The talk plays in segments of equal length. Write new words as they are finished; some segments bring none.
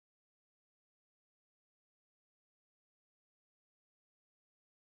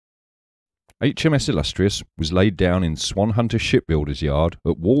HMS Illustrious was laid down in Swanhunter Shipbuilders Yard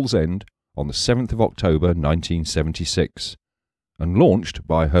at Wallsend on the 7th of October 1976 and launched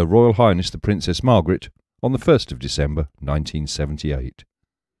by Her Royal Highness the Princess Margaret on the 1st of December 1978.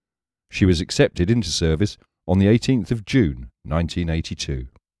 She was accepted into service on the 18th of June 1982.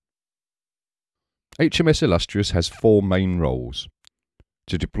 HMS Illustrious has four main roles: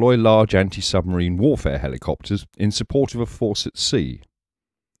 to deploy large anti-submarine warfare helicopters in support of a force at sea,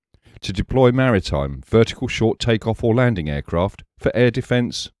 to deploy maritime vertical short takeoff or landing aircraft for air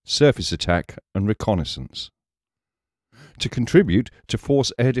defence, surface attack and reconnaissance, to contribute to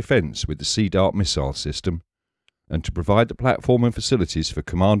force air defence with the Sea Dart missile system, and to provide the platform and facilities for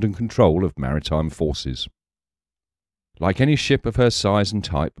command and control of maritime forces. Like any ship of her size and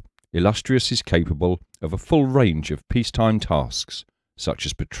type, Illustrious is capable of a full range of peacetime tasks, such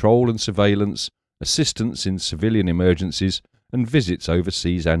as patrol and surveillance, assistance in civilian emergencies, and visits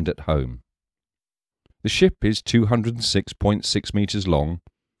overseas and at home. The ship is 206.6 metres long,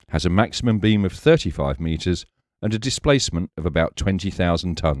 has a maximum beam of 35 metres and a displacement of about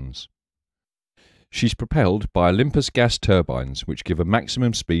 20,000 tonnes. She's propelled by Olympus gas turbines which give a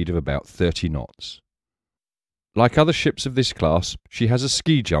maximum speed of about 30 knots. Like other ships of this class, she has a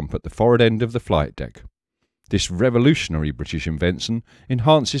ski jump at the forward end of the flight deck. This revolutionary British invention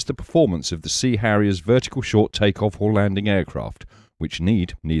enhances the performance of the Sea Harrier's vertical short takeoff or landing aircraft, which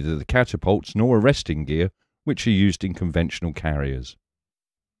need neither the catapults nor arresting gear which are used in conventional carriers.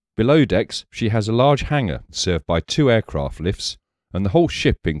 Below decks, she has a large hangar served by two aircraft lifts, and the whole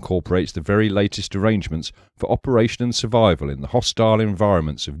ship incorporates the very latest arrangements for operation and survival in the hostile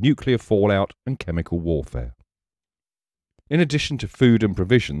environments of nuclear fallout and chemical warfare. In addition to food and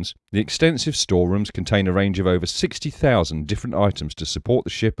provisions, the extensive storerooms contain a range of over 60,000 different items to support the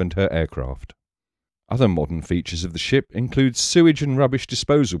ship and her aircraft. Other modern features of the ship include sewage and rubbish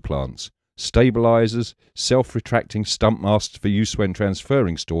disposal plants, stabilisers, self-retracting stump masts for use when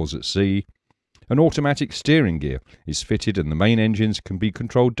transferring stores at sea. An automatic steering gear is fitted and the main engines can be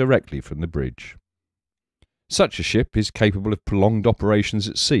controlled directly from the bridge. Such a ship is capable of prolonged operations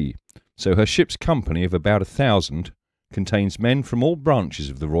at sea, so her ship's company of about 1,000 contains men from all branches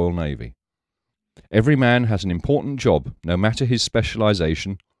of the Royal Navy. Every man has an important job, no matter his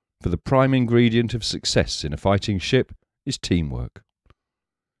specialisation, for the prime ingredient of success in a fighting ship is teamwork.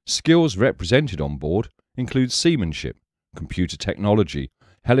 Skills represented on board include seamanship, computer technology,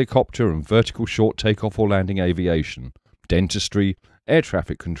 helicopter and vertical short takeoff or landing aviation, dentistry, air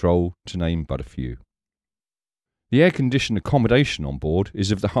traffic control, to name but a few. The air-conditioned accommodation on board is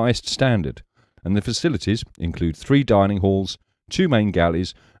of the highest standard, and the facilities include 3 dining halls, 2 main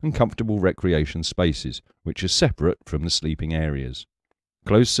galleys and comfortable recreation spaces, which are separate from the sleeping areas.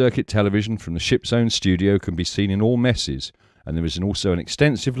 Closed-circuit television from the ship's own studio can be seen in all messes, and there is also an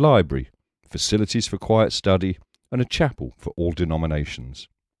extensive library, facilities for quiet study and a chapel for all denominations.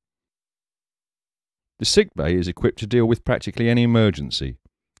 The sick bay is equipped to deal with practically any emergency,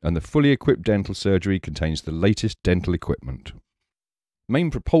 and the fully equipped dental surgery contains the latest dental equipment. Main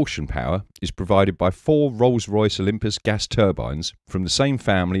propulsion power is provided by 4 Rolls-Royce Olympus gas turbines from the same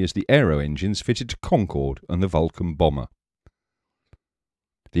family as the aero engines fitted to Concorde and the Vulcan bomber.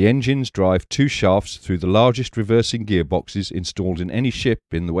 The engines drive 2 shafts through the largest reversing gearboxes installed in any ship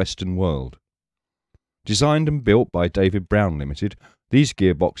in the Western world. Designed and built by David Brown Limited, these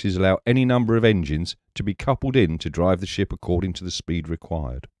gearboxes allow any number of engines to be coupled in to drive the ship according to the speed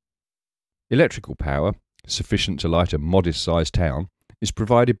required. Electrical power, sufficient to light a modest-sized town, is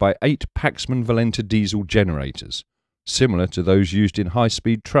provided by 8 Paxman Valenta diesel generators, similar to those used in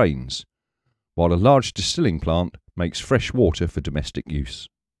high-speed trains, while a large distilling plant makes fresh water for domestic use.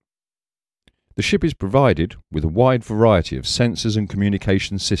 The ship is provided with a wide variety of sensors and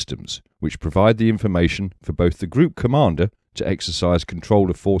communication systems, which provide the information for both the group commander to exercise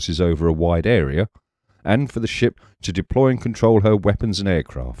control of forces over a wide area, and for the ship to deploy and control her weapons and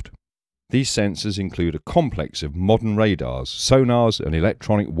aircraft. These sensors include a complex of modern radars, sonars and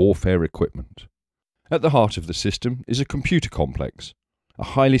electronic warfare equipment. At the heart of the system is a computer complex, a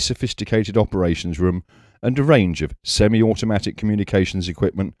highly sophisticated operations room and a range of semi-automatic communications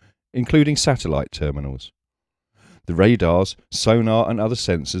equipment, including satellite terminals. The radars, sonar and other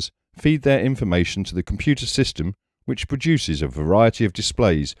sensors feed their information to the computer system, which produces a variety of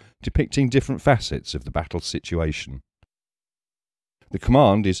displays depicting different facets of the battle situation. The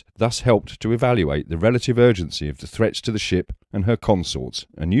command is thus helped to evaluate the relative urgency of the threats to the ship and her consorts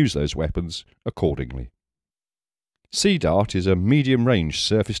and use those weapons accordingly. Sea Dart is a medium-range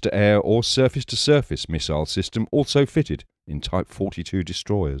surface-to-air or surface-to-surface missile system also fitted in Type 42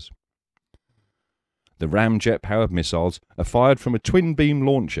 destroyers. The ramjet-powered missiles are fired from a twin-beam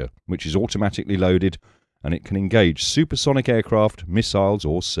launcher, which is automatically loaded, and it can engage supersonic aircraft, missiles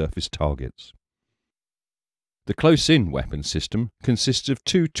or surface targets. The close-in weapon system consists of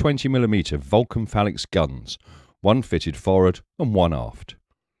two 20mm Vulcan Phalanx guns, one fitted forward and one aft.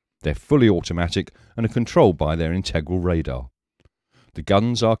 They're fully automatic and are controlled by their integral radar. The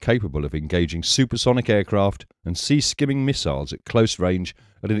guns are capable of engaging supersonic aircraft and sea-skimming missiles at close range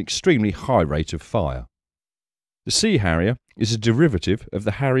at an extremely high rate of fire. The Sea Harrier is a derivative of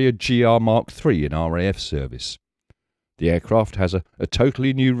the Harrier GR Mark III in RAF service. The aircraft has a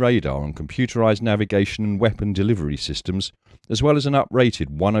totally new radar and computerised navigation and weapon delivery systems, as well as an uprated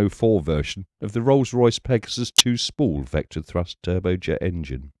 104 version of the Rolls-Royce Pegasus 2 spool vector thrust turbojet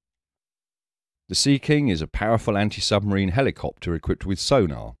engine. The Sea King is a powerful anti-submarine helicopter equipped with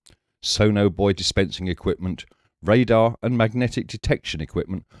sonar, sonobuoy dispensing equipment, radar and magnetic detection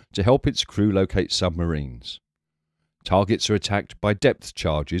equipment to help its crew locate submarines. Targets are attacked by depth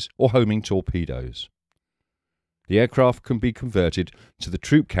charges or homing torpedoes. The aircraft can be converted to the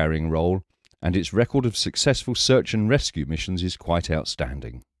troop-carrying role, and its record of successful search and rescue missions is quite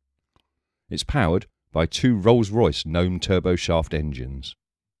outstanding. It's powered by two Rolls-Royce Gnome turboshaft engines.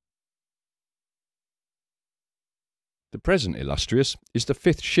 The present Illustrious is the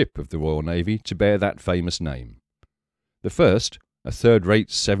fifth ship of the Royal Navy to bear that famous name. The first, a third-rate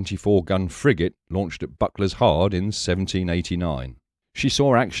 74-gun frigate launched at Buckler's Hard in 1789. She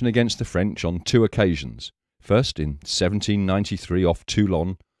saw action against the French on two occasions, first in 1793 off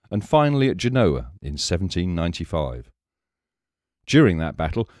Toulon and finally at Genoa in 1795. During that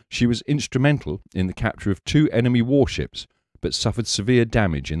battle, she was instrumental in the capture of two enemy warships, but suffered severe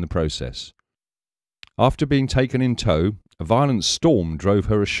damage in the process. After being taken in tow, a violent storm drove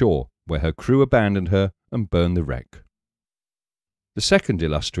her ashore, where her crew abandoned her and burned the wreck. The second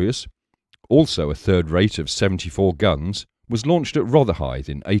Illustrious, also a third rate of 74 guns, was launched at Rotherhithe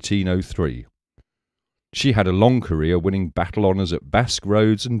in 1803. She had a long career winning battle honours at Basque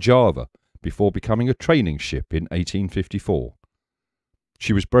Roads and Java before becoming a training ship in 1854.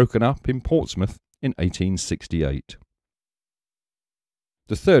 She was broken up in Portsmouth in 1868.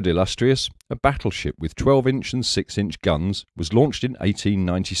 The third Illustrious, a battleship with 12-inch and 6-inch guns, was launched in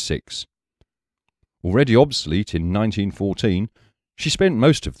 1896. Already obsolete in 1914, she spent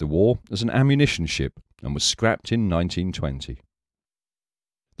most of the war as an ammunition ship and was scrapped in 1920.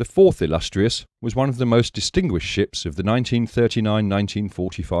 The fourth Illustrious was one of the most distinguished ships of the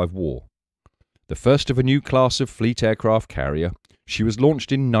 1939-1945 war. The first of a new class of fleet aircraft carrier, she was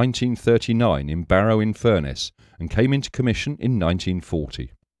launched in 1939 in Barrow-in-Furness and came into commission in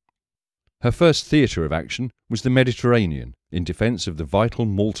 1940. Her first theatre of action was the Mediterranean in defence of the vital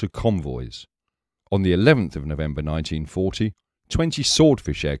Malta convoys. On the 11th of November 1940, 20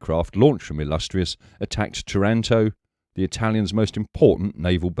 Swordfish aircraft launched from Illustrious attacked Taranto, the Italians' most important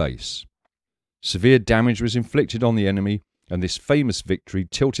naval base. Severe damage was inflicted on the enemy, and this famous victory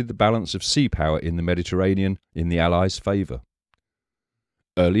tilted the balance of sea power in the Mediterranean in the Allies' favour.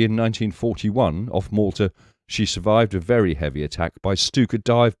 Early in 1941, off Malta, she survived a very heavy attack by Stuka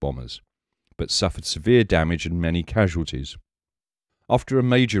dive bombers, but suffered severe damage and many casualties. After a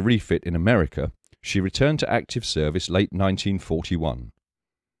major refit in America, she returned to active service late 1941.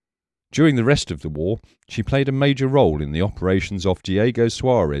 During the rest of the war, she played a major role in the operations off Diego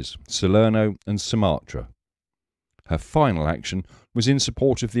Suarez, Salerno and Sumatra. Her final action was in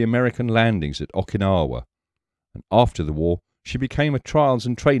support of the American landings at Okinawa, and after the war she became a trials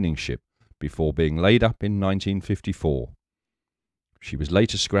and training ship before being laid up in 1954. She was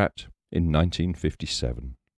later scrapped in 1957.